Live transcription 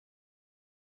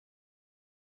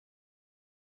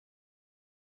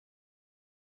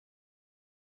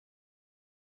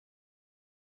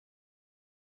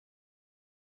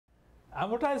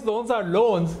Amortized loans are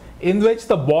loans in which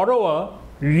the borrower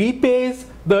repays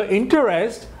the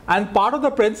interest and part of the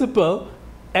principal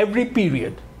every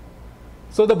period.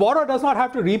 So the borrower does not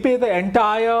have to repay the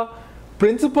entire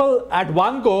principal at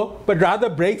one go, but rather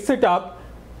breaks it up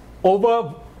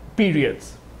over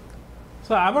periods.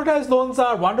 So amortized loans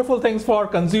are wonderful things for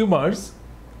consumers.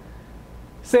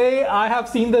 Say I have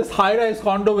seen this high-rise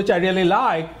condo which I really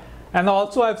like, and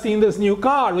also I've seen this new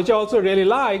car which I also really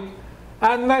like,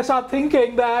 and I start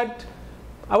thinking that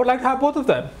I would like to have both of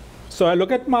them. So I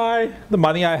look at the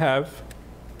money I have.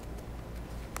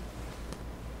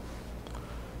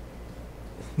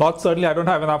 Not certainly I don't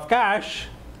have enough cash.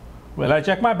 Well, I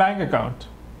check my bank account.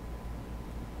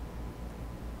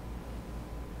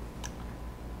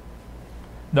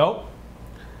 No,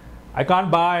 I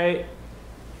can't buy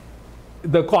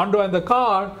the condo and the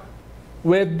car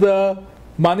with the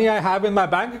money I have in my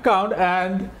bank account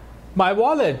and my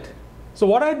wallet. So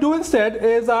what I do instead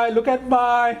is I look at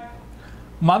my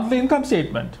monthly income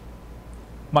statement.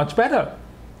 Much better.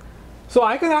 So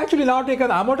I can actually now take an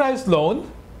amortized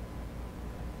loan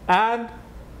and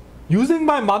using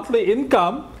my monthly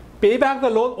income, pay back the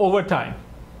loan over time.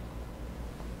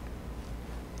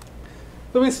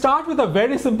 So we start with a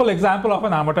very simple example of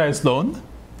an amortized loan.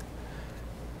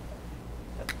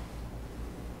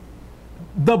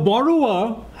 The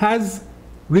borrower has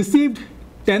received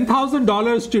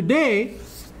 $10,000 today.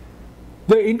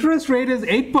 The interest rate is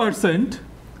 8%,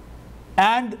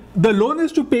 and the loan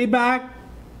is to pay back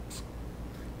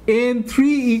in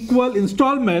 3 equal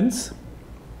installments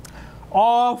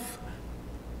of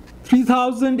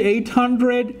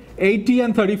 $3,880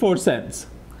 and 34 cents.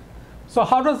 So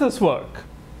how does this work?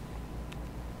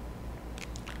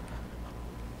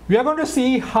 We are going to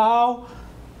see how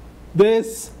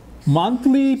this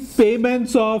monthly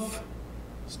payments of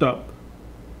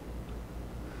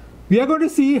we are going to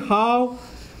see how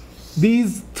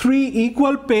these 3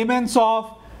 equal payments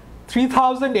of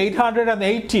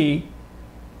 3,880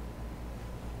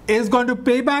 is going to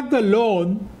pay back the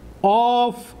loan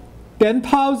of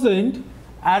 10,000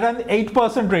 at an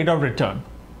 8% rate of return.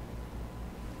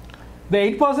 The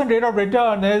 8% rate of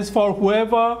return is for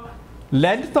whoever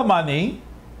lent the money,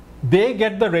 they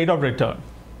get the rate of return.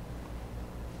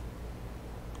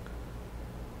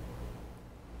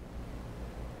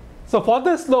 So for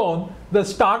this loan, the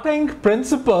starting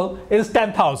principal is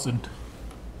 10,000.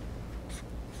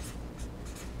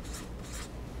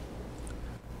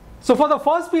 So for the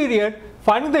first period,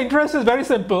 finding the interest is very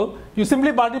simple. You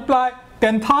simply multiply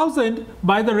 10,000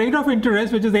 by the rate of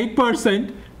interest, which is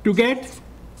 8%, to get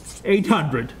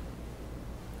 800.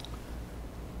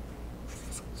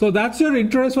 So that's your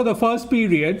interest for the first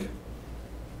period.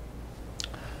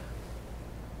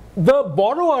 The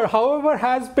borrower, however,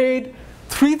 has paid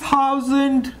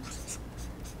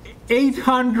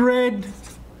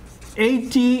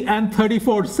 3,880 and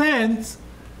 34 cents.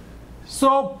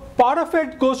 So part of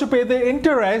it goes to pay the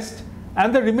interest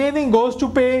and the remaining goes to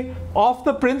pay off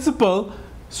the principal.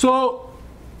 So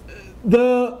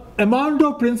the amount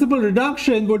of principal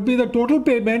reduction would be the total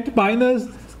payment minus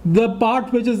the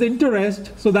part which is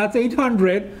interest. So that's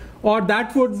 800, or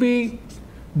that would be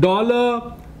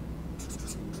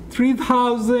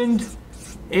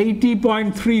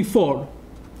 $3,080.34.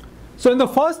 So in the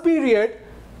first period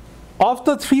of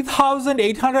the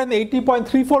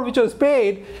 3,880.34 which was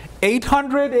paid,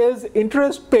 800 is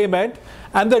interest payment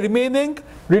and the remaining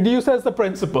reduces the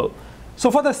principal. So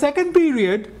for the second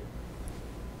period,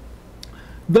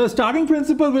 the starting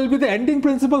principal will be the ending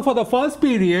principal for the first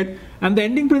period, and the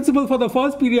ending principal for the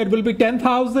first period will be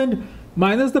 10,000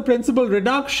 minus the principal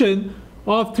reduction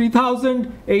of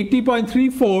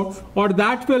 3,080.34, or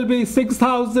that will be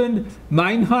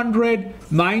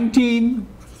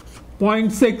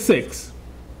 6,919.66.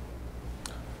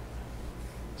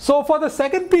 So for the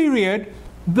second period,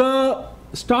 the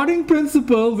starting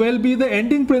principal will be the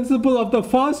ending principal of the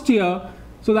first year,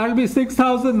 so that will be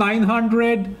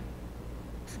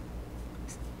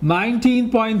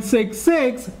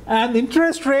 6,919.66, and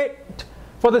interest rate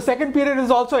for the second period is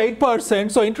also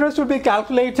 8%. So interest will be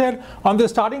calculated on the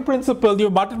starting principal. You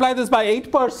multiply this by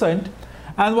 8%,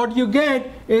 and what you get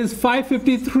is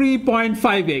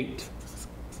 553.58.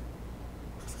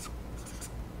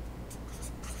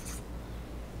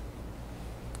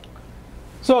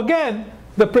 So again,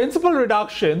 the principal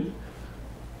reduction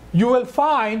you will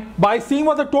find by seeing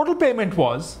what the total payment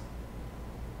was,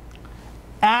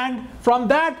 and from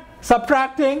that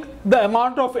subtracting the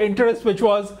amount of interest which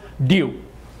was due.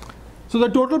 So the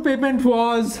total payment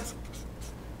was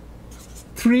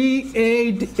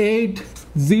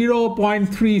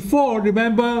 3,880.34.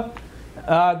 Remember,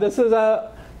 this is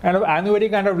a kind of annuity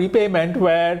kind of repayment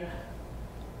where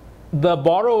the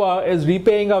borrower is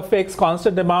repaying a fixed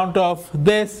constant amount of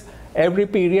this every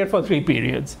period for 3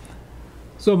 periods.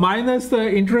 So minus the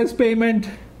interest payment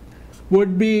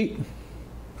would be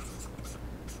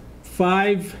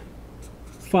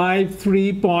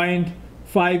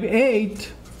 553.58,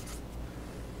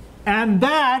 and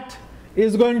that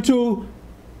is going to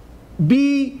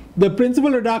be the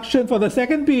principal reduction for the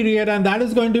second period, and that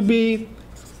is going to be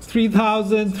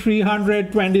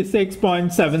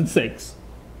 3,326.76.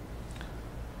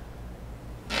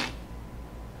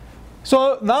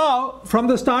 So now from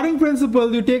the starting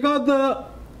principal you take out the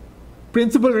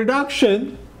principal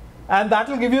reduction, and that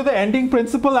will give you the ending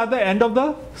principal at the end of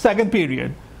the second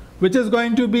period, which is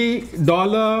going to be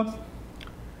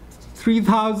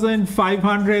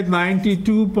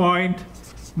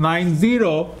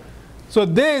 $3,592.90. So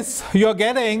this you're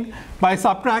getting by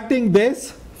subtracting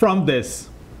this from this.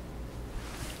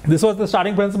 This was the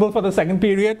starting principal for the second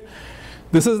period.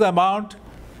 This is the amount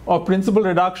of principal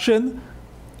reduction.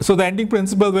 So the ending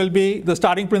principal will be the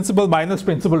starting principal minus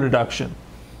principal reduction.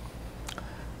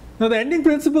 Now the ending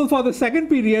principal for the second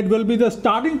period will be the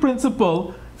starting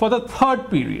principal for the third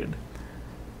period.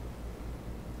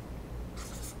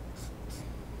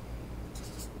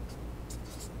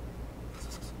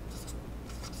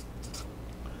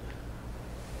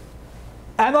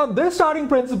 And on this starting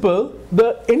principal,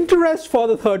 the interest for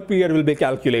the third period will be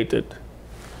calculated.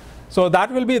 So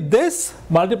that will be this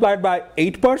multiplied by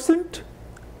 8%.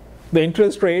 The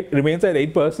interest rate remains at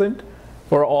 8%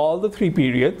 for all the 3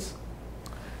 periods.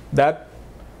 That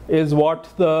is what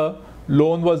the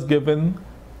loan was given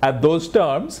at those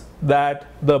terms, that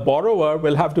the borrower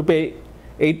will have to pay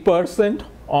 8%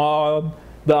 on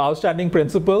the outstanding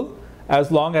principal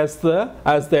as long as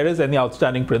there is any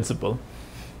outstanding principal.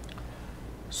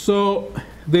 So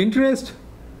the interest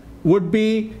would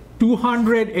be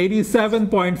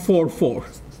 287.44.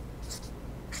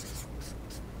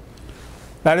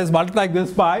 That is, multiply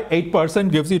this by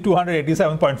 8% gives you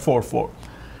 287.44.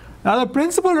 Now the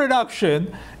principal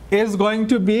reduction is going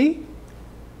to be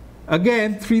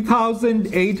again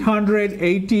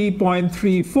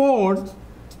 3,880.34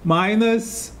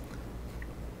 minus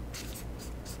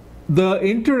the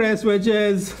interest, which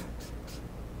is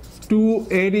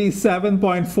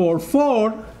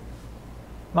 287.44.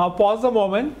 Now pause a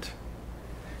moment.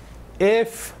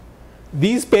 If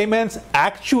these payments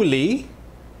actually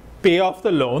pay off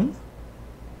the loan,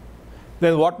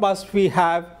 then what must we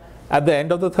have at the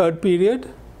end of the third period?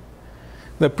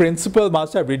 The principal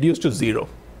must have reduced to 0.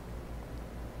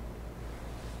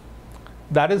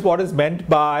 That is what is meant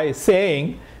by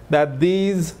saying that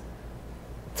these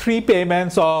 3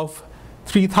 payments of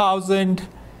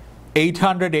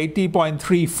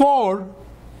 3,880.34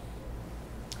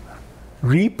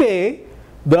 repay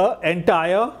the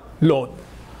entire loan.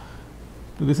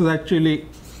 So this is actually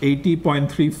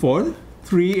 80.34.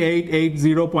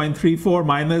 3880.34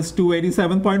 minus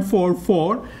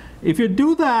 287.44. If you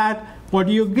do that, what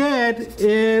you get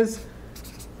is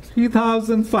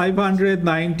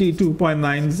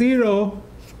 3,592.90,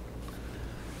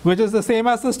 which is the same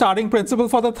as the starting principal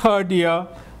for the third year.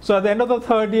 So at the end of the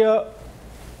third year,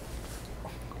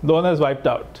 loan is wiped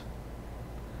out.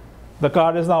 The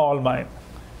card is now all mine.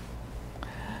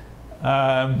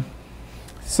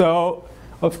 So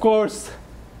of course,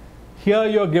 here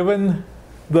you're given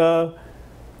the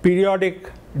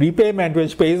periodic repayment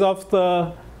which pays off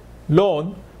the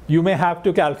loan. You may have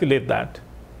to calculate that.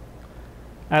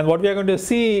 And what we are going to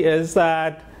see is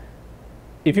that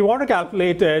if you want to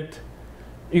calculate it,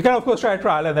 you can of course try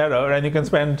trial and error, and you can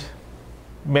spend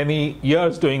many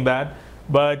years doing that,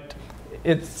 but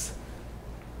it's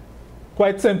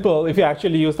quite simple if you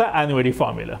actually use the annuity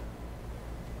formula.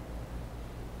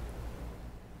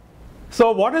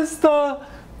 So what is the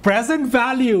present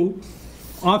value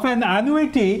of an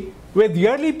annuity with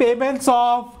yearly payments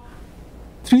of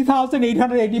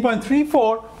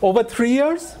 3,880.34 over 3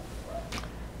 years?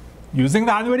 Using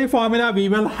the annuity formula, we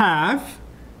will have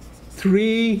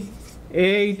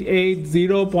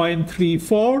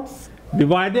 3,880.34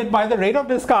 divided by the rate of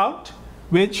discount,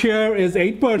 which here is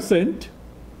 8%.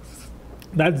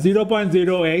 That's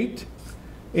 0.08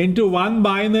 into 1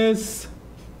 minus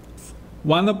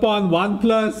 1 upon 1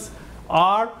 plus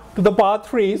r to the power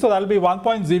 3. So that will be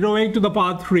 1.08 to the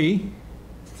power 3.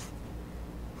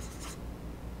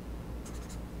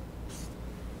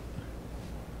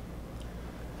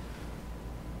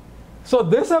 So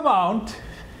this amount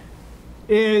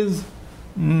is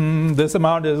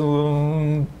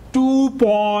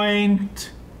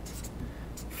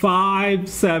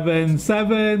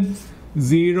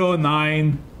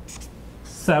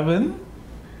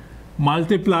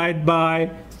multiplied by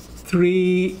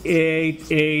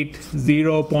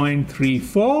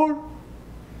 3880.34.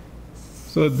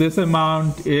 So this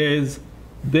amount is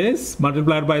this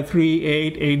multiplied by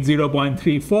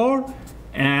 3880.34,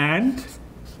 and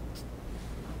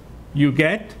you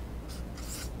get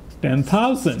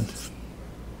 10,000.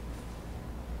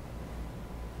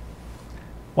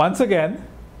 Once again,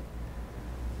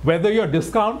 whether you're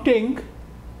discounting,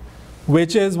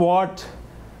 which is what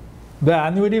the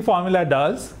annuity formula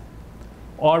does,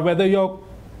 or whether you're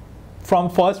from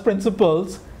first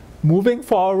principles moving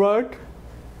forward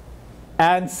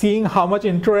and seeing how much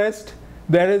interest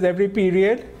there is every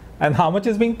period and how much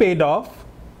is being paid off,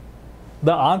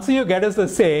 the answer you get is the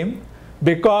same,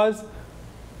 because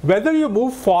whether you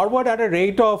move forward at a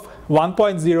rate of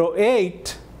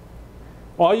 1.08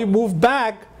 or you move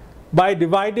back by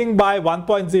dividing by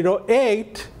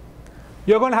 1.08,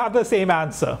 you're going to have the same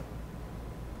answer.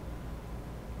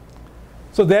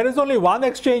 So there is only one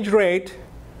exchange rate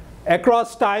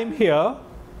across time here,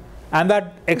 and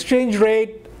that exchange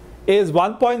rate is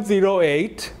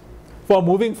 1.08 for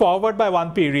moving forward by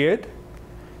one period,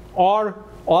 or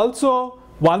also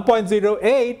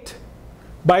 1.08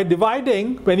 by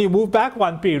dividing when you move back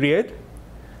one period.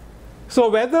 So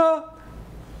whether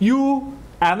you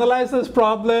analyze this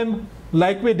problem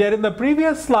like we did in the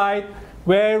previous slide,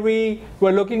 where we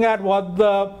were looking at what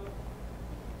the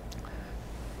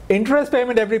interest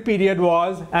payment every period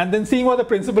was, and then seeing what the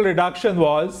principal reduction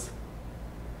was,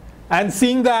 and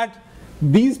seeing that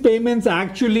these payments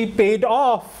actually paid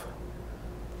off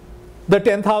the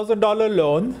 $10,000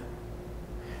 loan,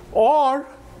 or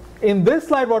in this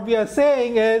slide what we are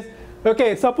saying is,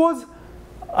 okay, suppose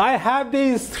I have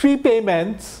these three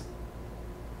payments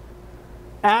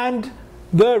and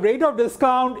the rate of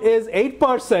discount is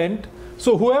 8%,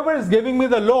 so whoever is giving me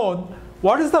the loan,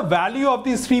 what is the value of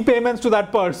these three payments to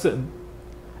that person?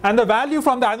 And the value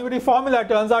from the annuity formula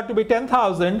turns out to be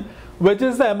 10,000, which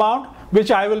is the amount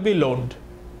which I will be loaned.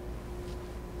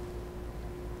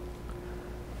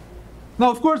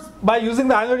 Now, of course, by using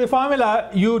the annuity formula,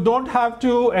 you don't have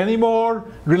to anymore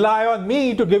rely on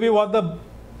me to give you what the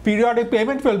periodic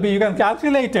payment will be. You can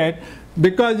calculate it,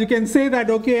 because you can say that,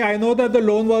 okay, I know that the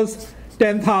loan was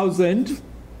 10,000.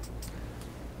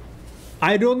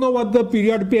 I don't know what the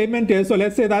periodic payment is, so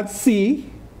let's say that's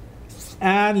C.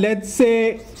 And let's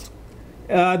say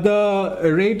the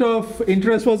rate of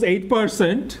interest was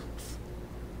 8%.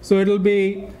 So it'll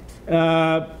be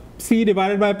C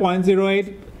divided by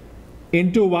 0.08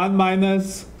 into 1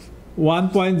 minus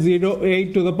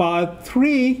 1.08 to the power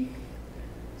 3.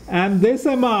 And this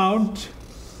amount,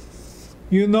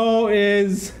 you know,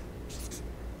 is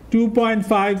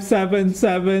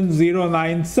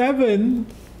 2.577097.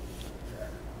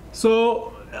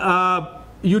 So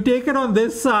you take it on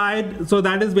this side, so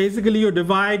that is basically you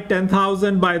divide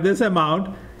 10,000 by this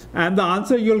amount, and the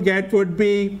answer you'll get would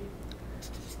be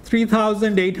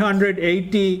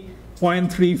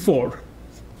 3,880.34.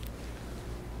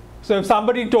 So if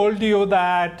somebody told you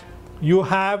that you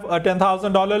have a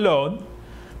 $10,000 loan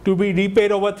to be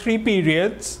repaid over 3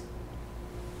 periods,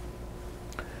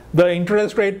 the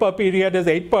interest rate per period is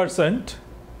 8%,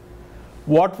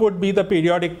 what would be the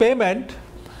periodic payment?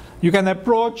 You can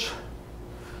approach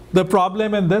the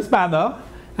problem in this manner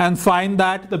and find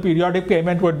that the periodic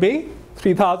payment would be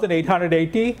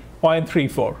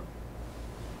 3,880.34.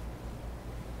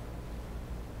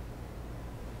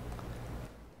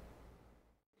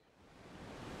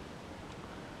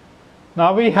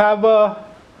 Now we have a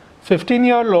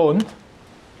 15-year loan,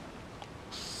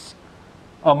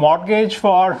 a mortgage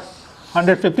for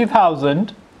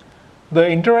 150,000. The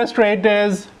interest rate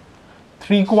is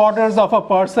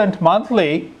 0.75%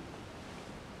 monthly,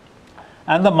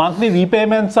 and the monthly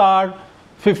repayments are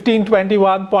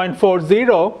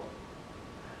 1521.40.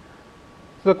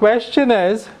 The question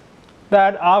is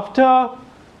that after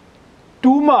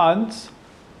 2 months,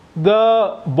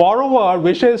 the borrower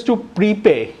wishes to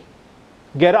prepay,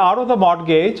 get out of the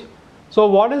mortgage. So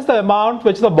what is the amount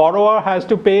which the borrower has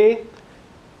to pay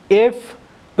if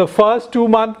the first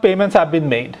 2-month payments have been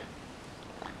made?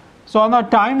 So on our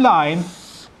timeline,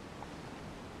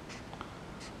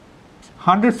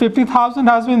 150,000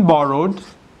 has been borrowed.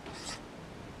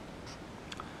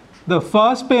 The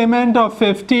first payment of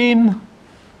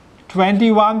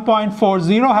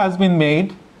 1521.40 has been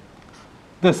made.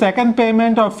 The second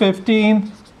payment of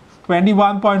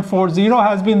 1521.40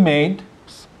 has been made.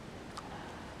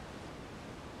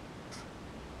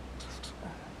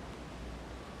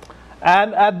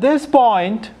 And at this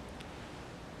point,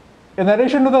 in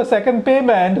addition to the second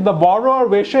payment, the borrower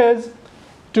wishes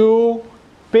to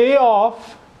pay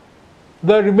off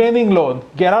the remaining loan,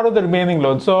 get out of the remaining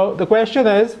loan. So the question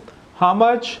is, how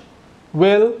much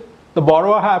will the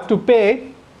borrower have to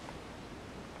pay?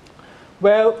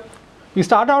 Well, we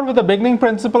start out with the beginning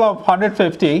principal of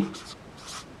 150.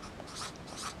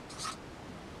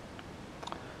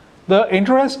 The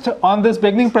interest on this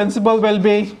beginning principal will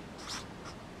be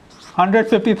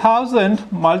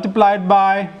 150,000 multiplied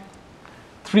by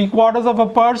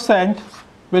 0.75%,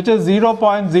 which is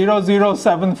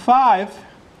 0.0075,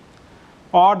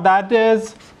 or that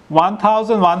is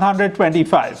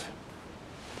 1,125.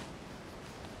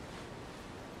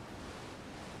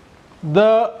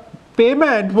 The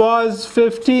payment was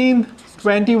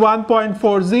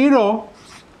 1521.40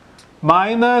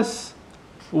 minus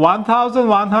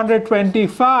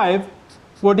 1,125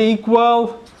 would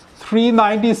equal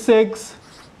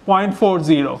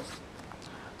 396.40.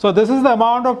 So this is the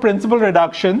amount of principal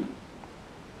reduction.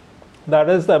 That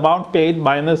is the amount paid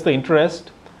minus the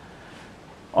interest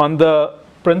on the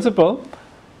principal.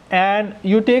 And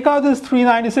you take out this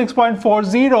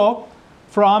 396.40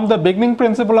 from the beginning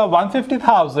principal of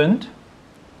 150,000.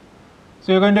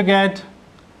 So you're going to get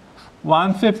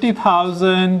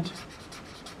 150,000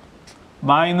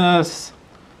 minus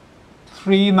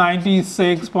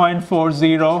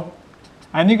 396.40,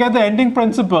 and you get the ending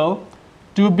principal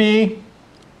to be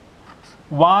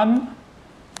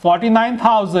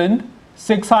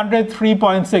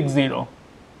 149,603.60.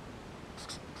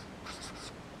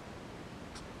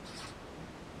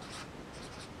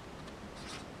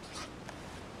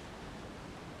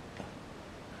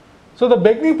 So the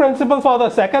beginning principal for the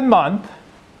second month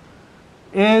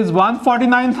is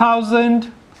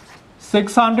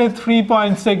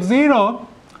 149,603.60,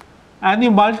 and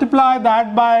you multiply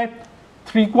that by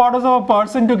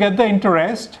 0.75% to get the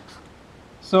interest.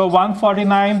 So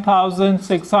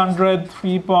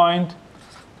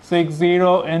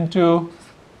 149,603.60 into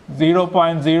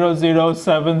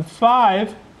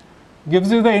 0.0075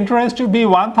 gives you the interest to be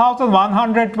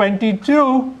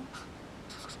 1,122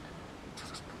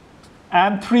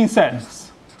 and 3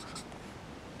 cents.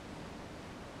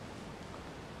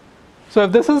 So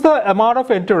if this is the amount of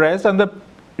interest and the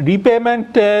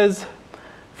repayment is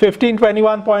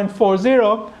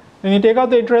 1521.40, then you take out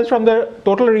the interest from the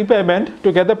total repayment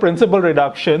to get the principal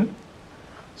reduction.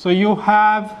 So you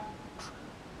have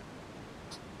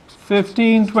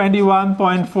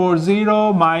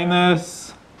 1521.40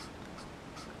 minus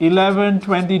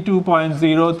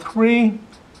 1122.03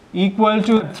 equal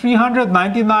to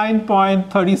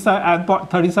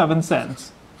 399.37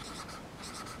 cents.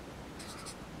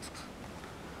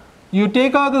 You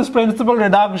take out this principal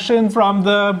reduction from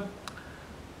the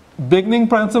beginning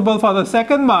principal for the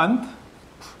second month,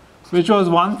 which was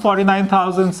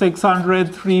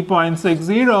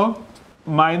 149,603.60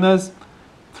 minus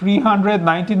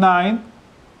 399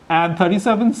 and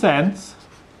 37 cents,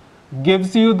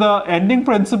 gives you the ending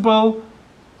principal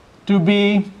to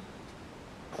be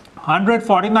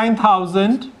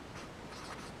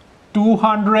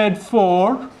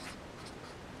 149,204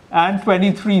 and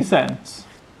 23 cents.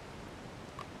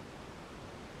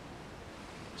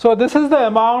 So this is the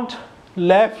amount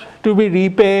left to be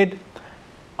repaid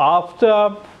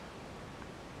after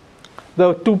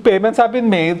the two payments have been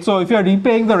made. So if you're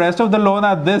repaying the rest of the loan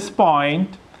at this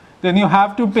point, then you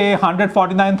have to pay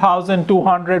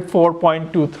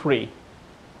 149,204.23.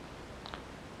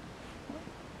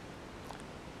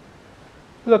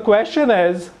 The question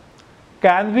is,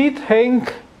 can we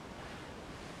think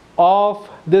of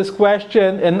this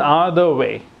question in another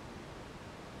way?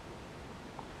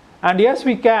 And yes,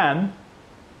 we can.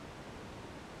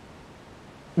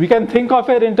 We can think of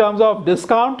it in terms of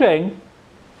discounting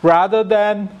rather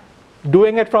than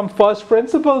doing it from first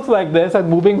principles like this and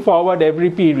moving forward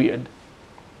every period.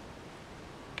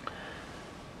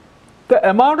 The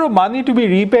amount of money to be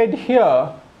repaid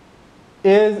here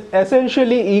is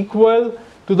essentially equal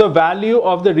to the value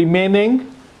of the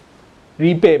remaining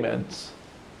repayments.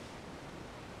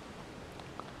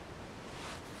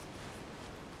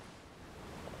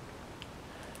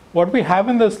 What we have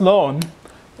in this loan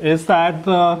is that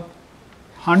the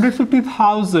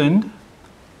 150,000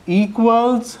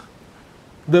 equals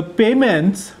the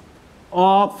payments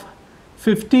of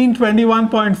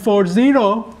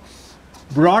 1521.40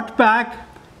 brought back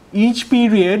each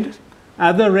period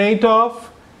at the rate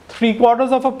of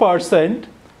 0.75%,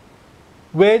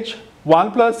 which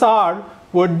 1 plus R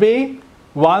would be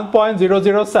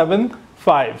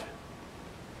 1.0075.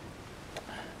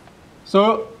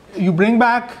 So you bring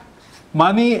back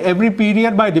money every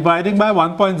period by dividing by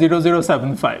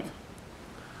 1.0075.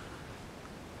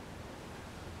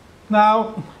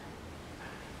 Now,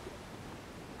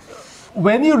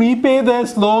 when you repay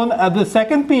this loan at the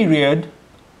second period,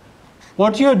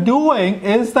 what you're doing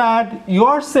is that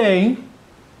you're saying,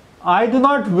 I do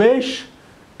not wish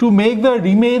to make the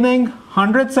remaining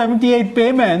 178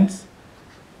 payments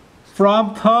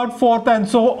from third, fourth, and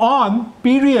so on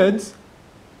periods,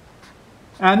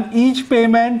 and each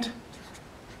payment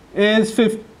is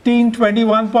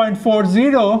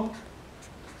 1521.40.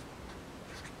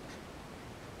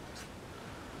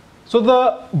 So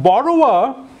the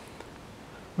borrower,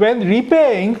 when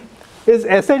repaying, is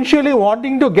essentially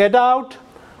wanting to get out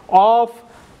of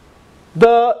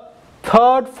the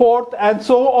third, fourth, and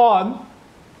so on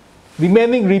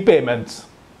remaining repayments.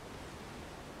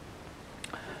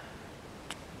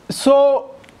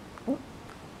 So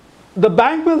the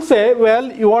bank will say,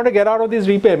 well, you want to get out of these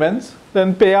repayments,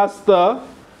 then pay us the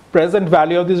present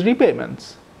value of these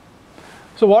repayments.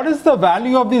 So what is the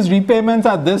value of these repayments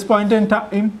at this point in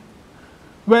time?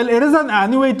 Well, it is an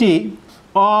annuity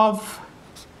of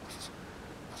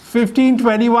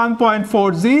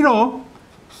 1521.40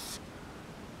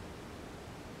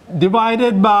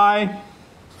 divided by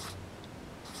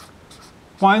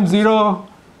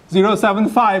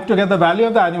 0.0075 to get the value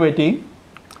of the annuity.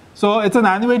 So it's an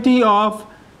annuity of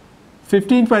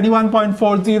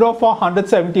 1521.40 for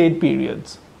 178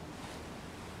 periods.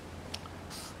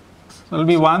 So it will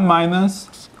be 1 minus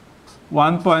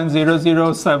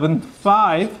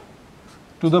 1.0075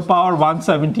 to the power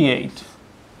 178.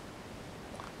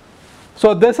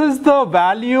 So this is the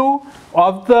value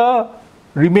of the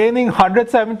remaining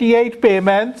 178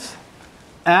 payments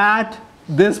at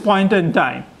this point in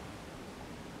time.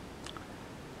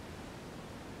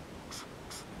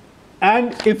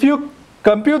 And if you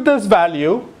compute this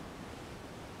value,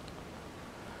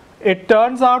 it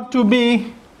turns out to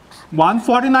be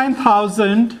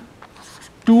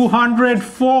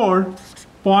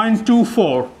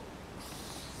 149,204.24,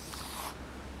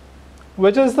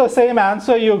 which is the same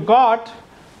answer you got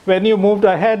when you moved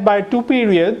ahead by 2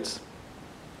 periods.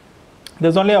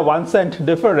 There's only a 1 cent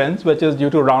difference, which is due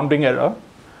to rounding error.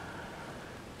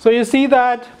 So you see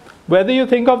that whether you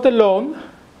think of the loan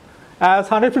as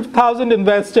 150,000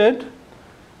 invested,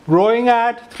 growing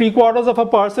at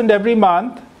 0.75% every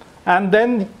month, and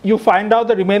then you find out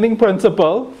the remaining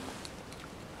principal,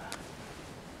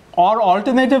 or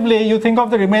alternatively you think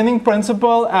of the remaining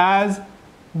principal as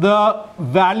the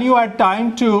value at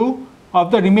time 2 of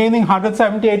the remaining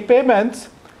 178 payments,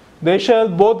 they shall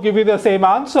both give you the same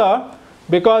answer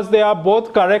because they are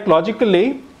both correct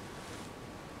logically.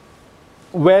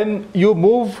 When you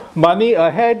move money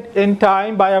ahead in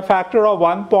time by a factor of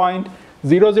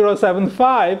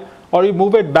 1.0075, or you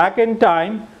move it back in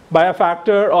time by a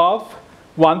factor of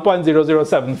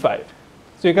 1.0075.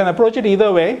 So you can approach it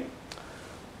either way.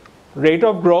 Rate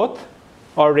of growth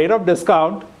or rate of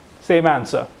discount, same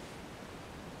answer.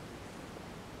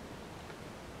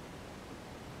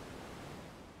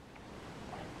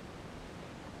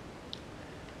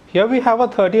 Here we have a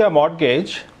 30-year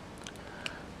mortgage.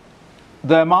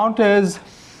 The amount is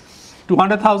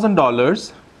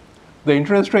 $200,000. The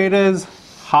interest rate is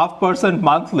 0.5%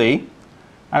 monthly.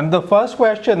 And the first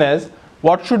question is,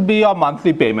 what should be your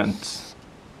monthly payments?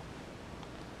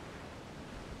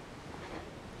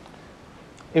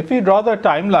 If we draw the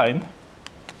timeline,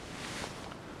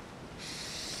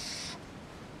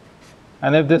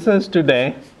 and if this is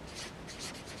today,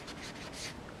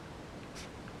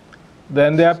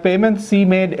 then there are payments C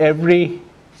made every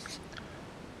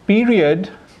period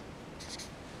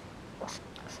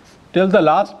till the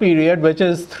last period, which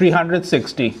is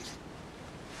 360.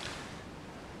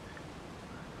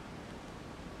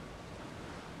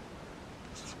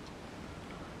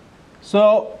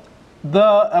 So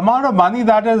the amount of money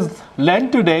that is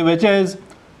lent today, which is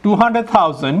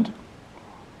 200,000,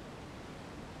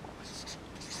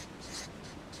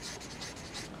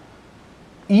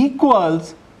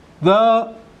 equals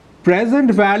the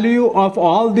present value of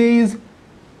all these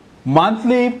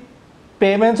monthly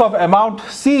payments of amount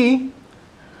C.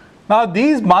 Now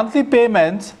these monthly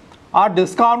payments are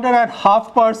discounted at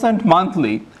 0.5%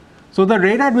 monthly. So the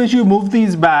rate at which you move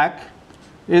these back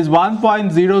is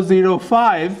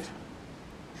 1.005.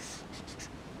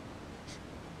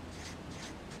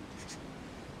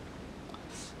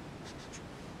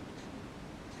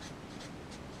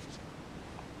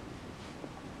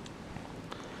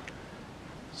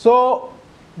 So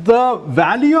the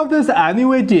value of this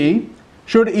annuity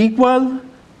should equal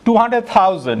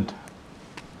 200,000,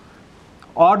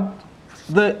 or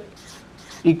the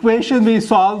equation we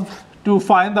solve to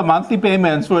find the monthly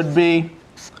payments would be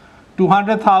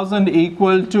 200,000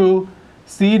 equal to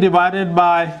C divided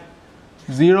by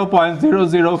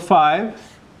 0.005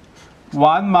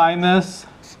 1 minus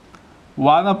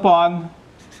 1 upon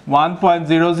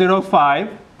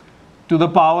 1.005 to the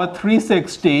power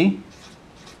 360,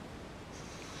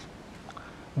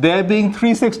 there being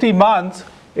 360 months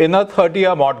in a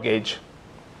 30-year mortgage.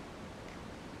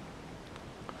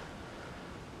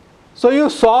 So you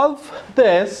solve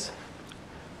this,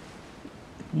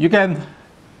 you can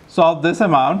solve this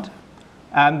amount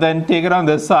and then take it on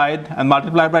this side and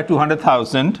multiply it by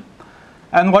 200,000,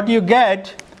 and what you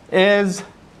get is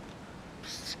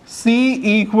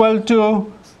C equal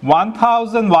to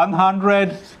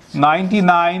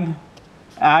 1,199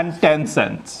 and 10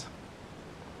 cents.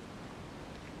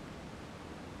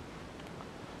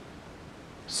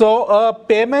 So a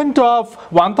payment of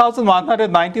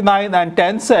 1,199 and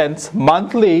 10 cents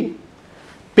monthly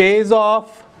pays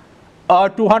off a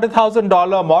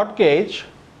 $200,000 mortgage.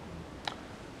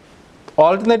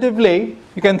 Alternatively,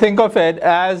 you can think of it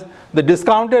as the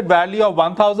discounted value of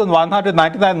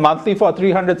 1,199 monthly for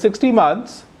 360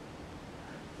 months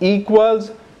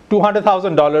equals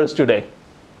 $200,000 today.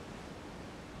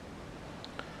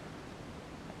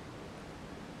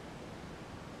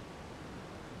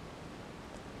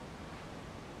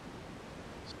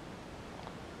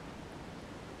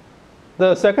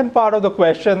 The second part of the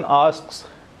question asks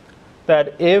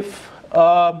that if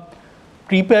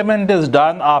prepayment is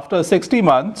done after 60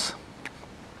 months,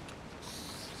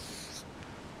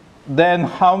 then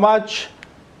how much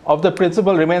of the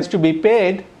principal remains to be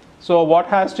paid? So what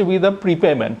has to be the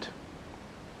prepayment?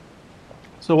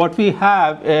 So what we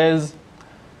have is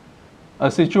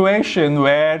a situation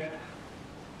where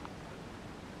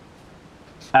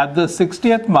at the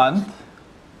 60th month,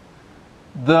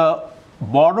 the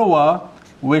borrower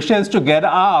wishes to get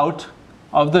out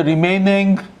of the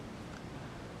remaining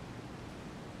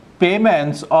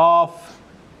payments of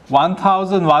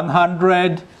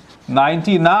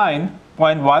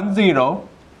 1,199.10.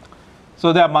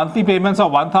 So there are monthly payments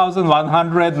of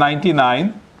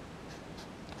 1,199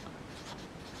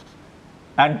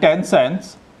 and 10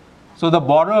 cents. So the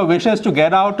borrower wishes to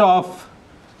get out of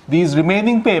these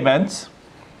remaining payments.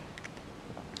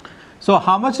 So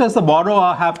how much does the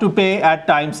borrower have to pay at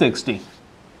time 60?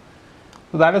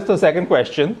 So that is the second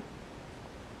question.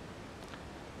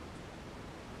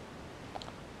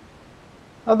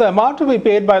 Now the amount to be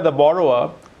paid by the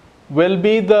borrower will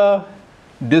be the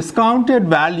discounted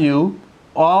value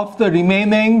of the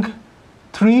remaining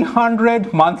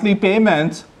 300 monthly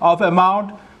payments of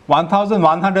amount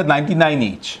 1,199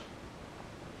 each.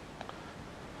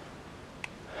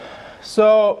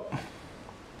 So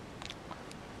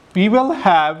we will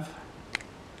have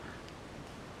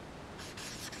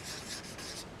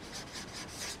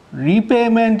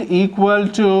repayment equal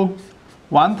to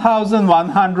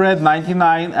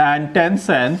 1,199 and 10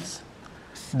 cents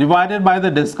divided by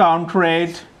the discount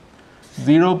rate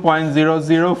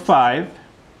 0.005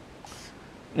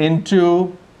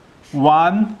 into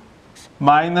 1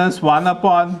 minus 1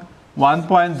 upon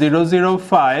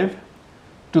 1.005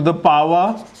 to the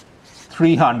power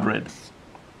 300.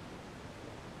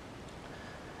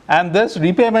 And this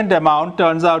repayment amount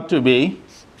turns out to be,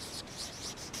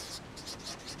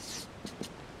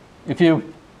 if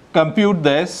you compute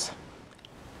this,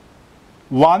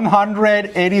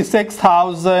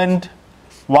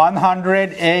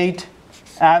 186,108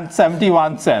 and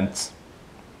 71 cents.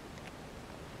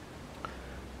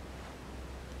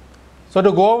 So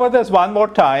to go over this one more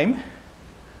time,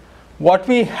 what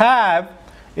we have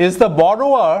is the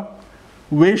borrower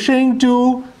wishing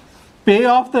to pay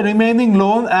off the remaining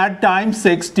loan at time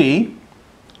 60.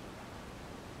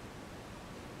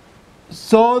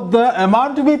 So the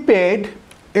amount to be paid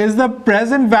is the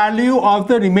present value of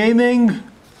the remaining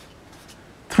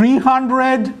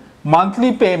 300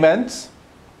 monthly payments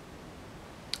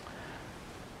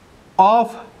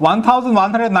of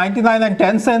 1,199 and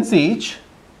 10 cents each.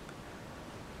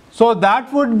 So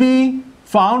that would be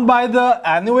found by the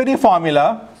annuity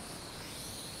formula,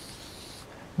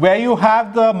 where you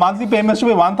have the monthly payments to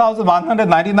be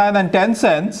 1,199 and 10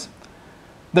 cents,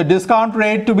 the discount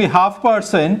rate to be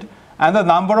 0.5%, and the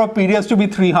number of periods to be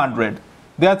 300.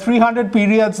 There are 300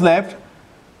 periods left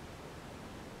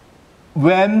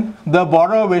when the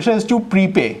borrower wishes to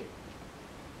prepay.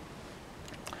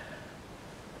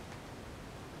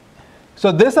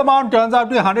 So this amount turns out to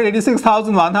be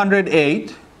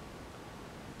 186,108,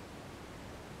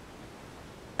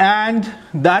 and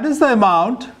that is the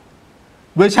amount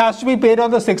which has to be paid on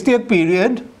the 60th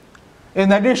period,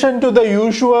 in addition to the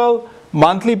usual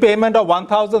monthly payment of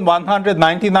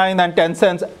 1,199 and 10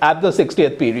 cents at the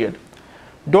 60th period.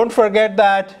 Don't forget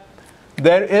that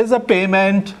there is a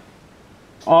payment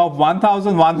of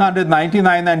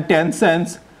 1,199 and 10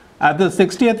 cents at the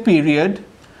 60th period,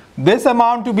 this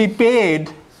amount to be paid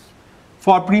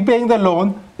for prepaying the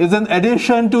loan is in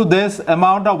addition to this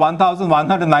amount of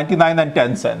 1,199 and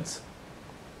 10 cents.